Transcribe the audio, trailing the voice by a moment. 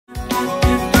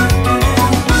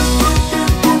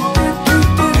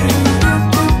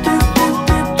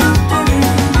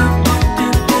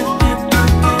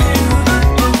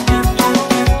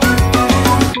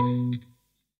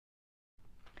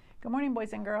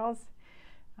boys and girls.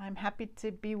 I'm happy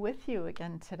to be with you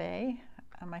again today.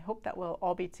 I hope that we'll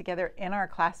all be together in our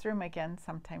classroom again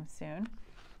sometime soon.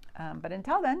 But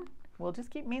until then, we'll just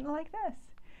keep meeting like this.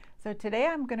 So today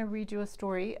I'm going to read you a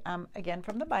story, again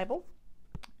from the Bible.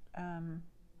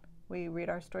 We read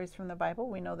our stories from the Bible.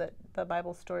 We know that the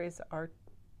Bible stories are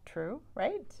true,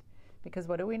 right? Because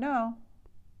what do we know?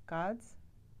 God's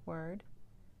word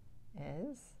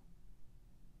is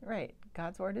right.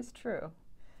 God's word is true.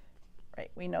 Right,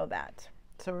 we know that.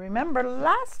 So remember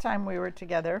last time we were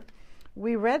together,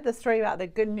 we read the story about the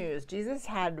good news. Jesus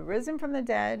had risen from the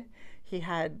dead. He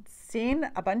had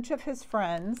seen a bunch of his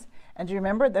friends. And do you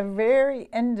remember at the very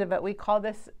end of it, we call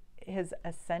this his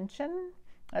ascension?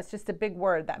 That's just a big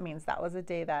word. That means that was a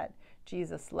day that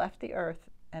Jesus left the earth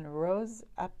and rose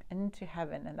up into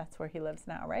heaven. And that's where he lives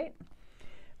now, right?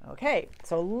 Okay,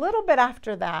 so a little bit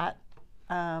after that,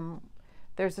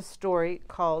 there's a story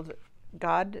called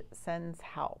God Sends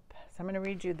Help. So I'm going to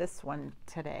read you this one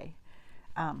today.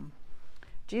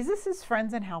 Jesus'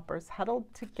 friends and helpers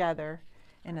huddled together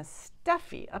in a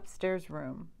stuffy upstairs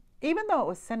room. Even though it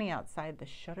was sunny outside, the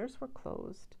shutters were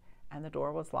closed and the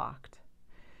door was locked.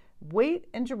 Wait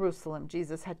in Jerusalem,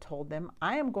 Jesus had told them.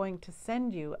 I am going to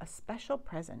send you a special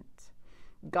present.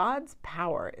 God's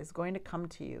power is going to come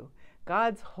to you.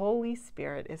 God's Holy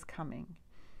Spirit is coming.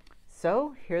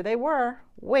 So here they were,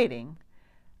 waiting.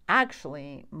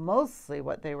 Actually, mostly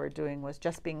what they were doing was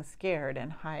just being scared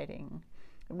and hiding.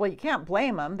 Well, you can't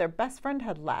blame them. Their best friend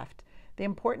had left. The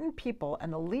important people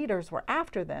and the leaders were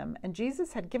after them, and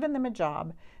Jesus had given them a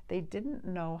job they didn't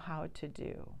know how to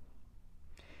do.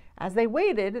 As they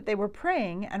waited, they were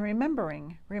praying and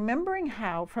remembering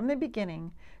how, from the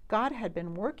beginning, God had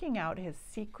been working out his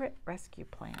secret rescue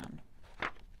plan.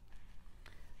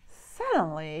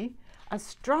 Suddenly, a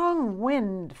strong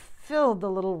wind filled the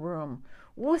little room,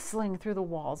 whistling through the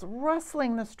walls,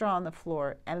 rustling the straw on the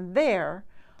floor, and there,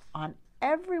 on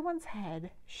everyone's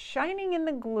head, shining in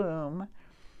the gloom,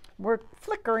 were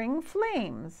flickering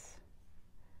flames.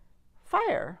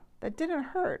 Fire that didn't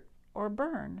hurt or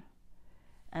burn.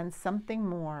 And something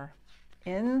more.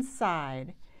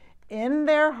 Inside, in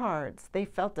their hearts, they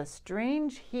felt a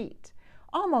strange heat,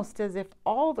 almost as if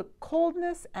all the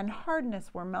coldness and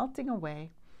hardness were melting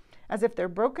away, as if their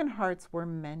broken hearts were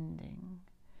mending.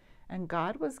 And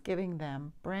God was giving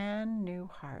them brand new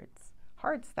hearts,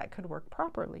 hearts that could work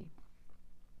properly.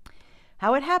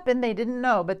 How it happened, they didn't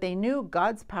know, but they knew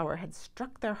God's power had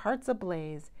struck their hearts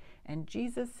ablaze, and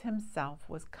Jesus himself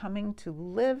was coming to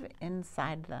live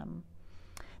inside them.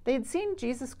 They had seen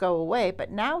Jesus go away, but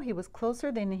now he was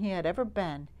closer than he had ever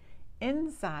been,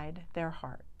 inside their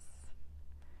hearts.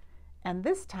 And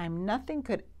this time, nothing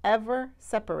could ever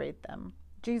separate them.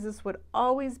 Jesus would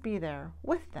always be there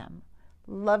with them,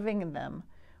 loving them,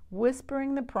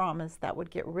 whispering the promise that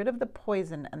would get rid of the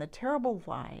poison and the terrible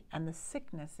lie and the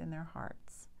sickness in their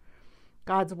hearts.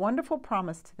 God's wonderful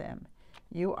promise to them,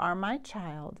 you are my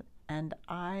child and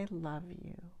I love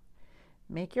you.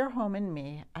 Make your home in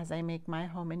me as I make my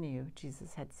home in you,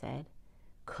 Jesus had said.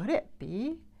 Could it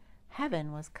be?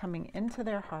 Heaven was coming into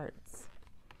their hearts.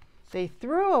 They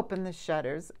threw open the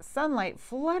shutters. Sunlight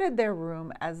flooded their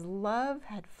room as love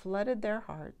had flooded their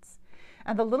hearts.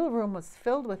 And the little room was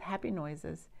filled with happy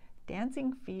noises,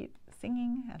 dancing feet,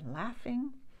 singing and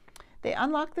laughing. They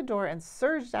unlocked the door and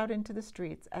surged out into the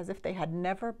streets as if they had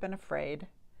never been afraid.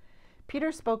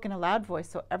 Peter spoke in a loud voice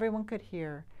so everyone could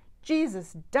hear.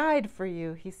 Jesus died for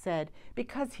you, he said,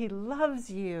 because he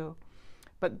loves you.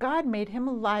 But God made him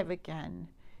alive again.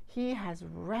 He has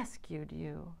rescued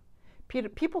you.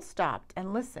 People stopped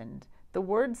and listened. The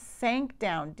words sank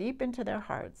down deep into their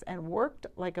hearts and worked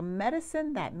like a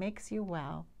medicine that makes you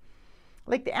well,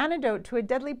 like the antidote to a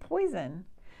deadly poison,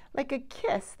 like a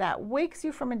kiss that wakes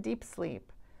you from a deep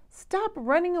sleep. Stop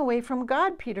running away from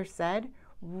God, Peter said.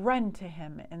 Run to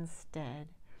him instead,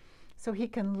 so he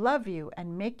can love you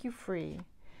and make you free.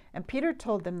 And Peter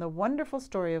told them the wonderful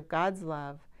story of God's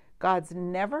love, God's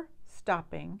never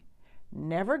stopping,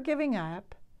 never giving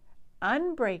up,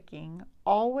 unbreaking,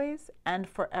 always and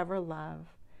forever love,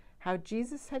 how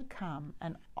Jesus had come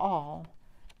and all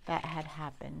that had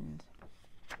happened.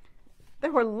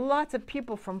 There were lots of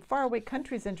people from faraway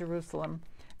countries in Jerusalem.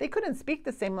 They couldn't speak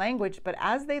the same language, but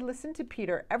as they listened to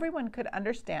Peter, everyone could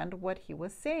understand what he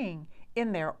was saying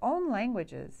in their own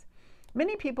languages.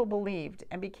 Many people believed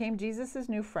and became Jesus'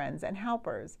 new friends and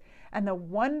helpers, and the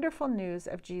wonderful news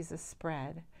of Jesus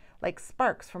spread. Like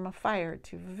sparks from a fire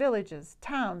to villages,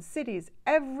 towns, cities,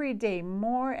 every day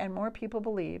more and more people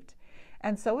believed.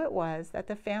 And so it was that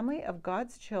the family of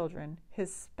God's children,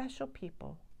 his special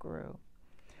people, grew.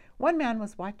 One man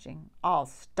was watching. "I'll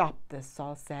stop this,"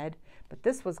 Saul said. But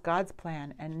this was God's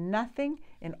plan, and nothing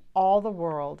in all the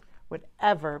world would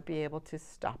ever be able to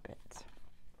stop it.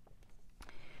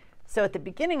 So at the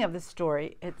beginning of the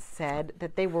story, it said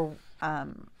that they were,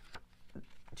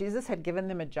 Jesus had given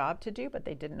them a job to do, but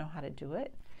they didn't know how to do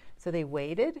it. So they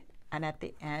waited, and at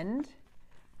the end,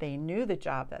 they knew the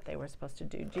job that they were supposed to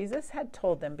do. Jesus had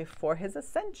told them before his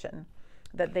ascension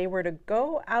that they were to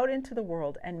go out into the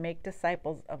world and make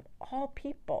disciples of all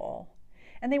people.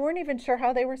 And they weren't even sure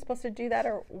how they were supposed to do that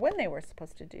or when they were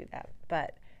supposed to do that.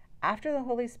 But after the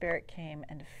Holy Spirit came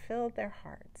and filled their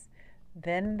hearts,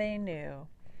 then they knew.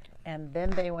 And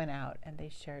then they went out and they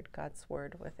shared God's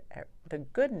word with the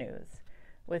good news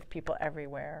with people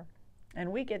everywhere.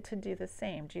 And we get to do the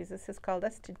same. Jesus has called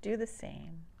us to do the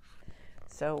same,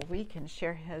 so we can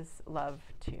share his love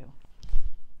too.